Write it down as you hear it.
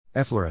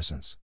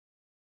Efflorescence.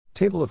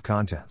 Table of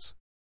contents.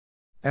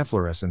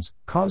 Efflorescence,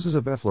 causes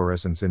of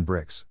efflorescence in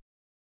bricks.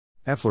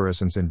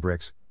 Efflorescence in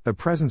bricks. The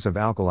presence of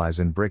alkalis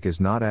in brick is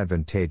not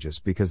advantageous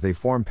because they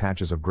form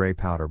patches of gray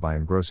powder by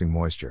engrossing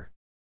moisture.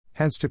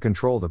 Hence, to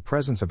control the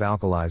presence of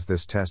alkalis,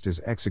 this test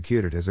is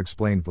executed as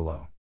explained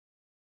below.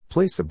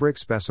 Place the brick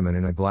specimen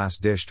in a glass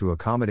dish to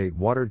accommodate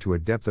water to a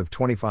depth of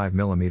 25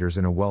 mm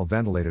in a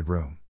well-ventilated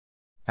room.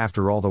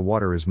 After all the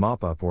water is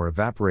mop up or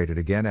evaporated,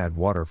 again add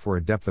water for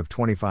a depth of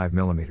 25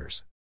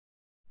 mm.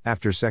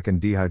 After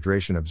second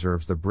dehydration,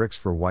 observes the bricks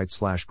for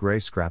white/gray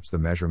scraps. The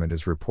measurement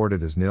is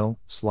reported as nil,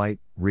 slight,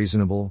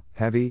 reasonable,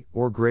 heavy,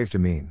 or grave to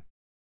mean.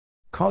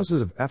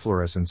 Causes of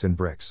efflorescence in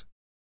bricks.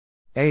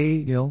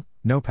 A. Nil,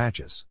 no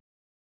patches.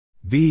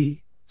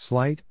 B.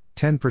 Slight,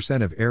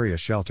 10% of area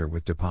shelter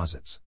with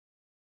deposits.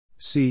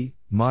 C.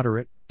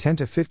 Moderate, 10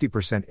 to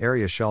 50%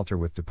 area shelter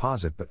with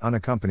deposit but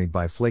unaccompanied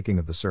by flaking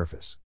of the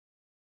surface.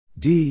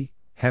 D.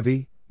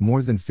 Heavy,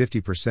 more than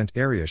 50%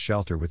 area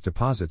shelter with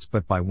deposits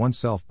but by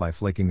oneself by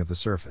flaking of the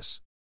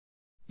surface.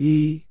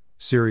 E.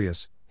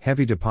 Serious,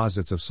 heavy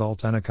deposits of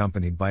salt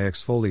unaccompanied by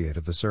exfoliate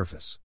of the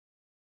surface.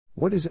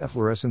 What is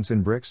efflorescence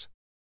in bricks?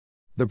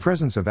 The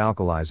presence of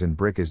alkalis in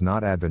brick is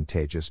not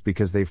advantageous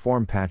because they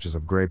form patches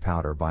of gray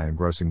powder by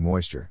engrossing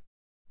moisture.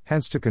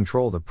 Hence, to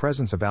control the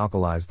presence of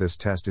alkalis, this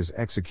test is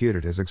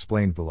executed as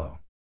explained below.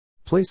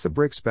 Place the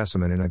brick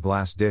specimen in a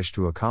glass dish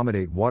to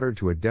accommodate water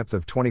to a depth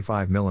of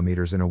 25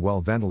 mm in a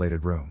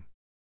well-ventilated room.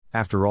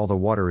 After all the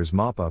water is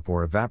mop up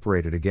or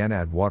evaporated, again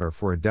add water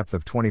for a depth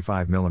of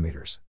 25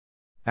 mm.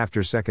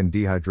 After second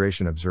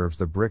dehydration, observes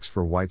the bricks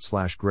for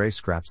white/gray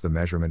scraps. The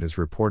measurement is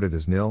reported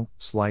as nil,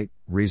 slight,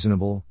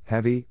 reasonable,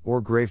 heavy,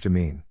 or grave to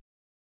mean.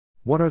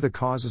 What are the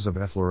causes of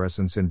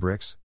efflorescence in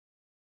bricks?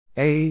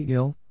 A.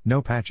 Nil,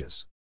 no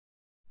patches.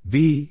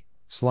 B.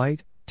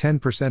 Slight,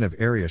 10% of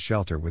area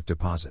shelter with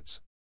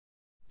deposits.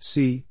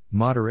 C.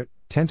 Moderate,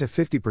 10 to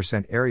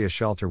 50% area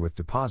shelter with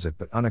deposit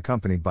but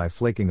unaccompanied by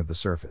flaking of the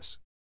surface.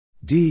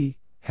 D.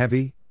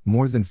 Heavy,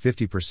 more than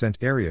 50%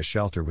 area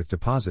shelter with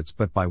deposits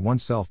but by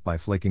oneself by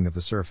flaking of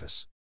the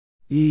surface.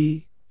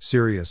 E.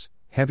 Serious,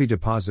 heavy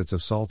deposits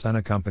of salt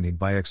unaccompanied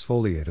by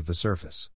exfoliate of the surface.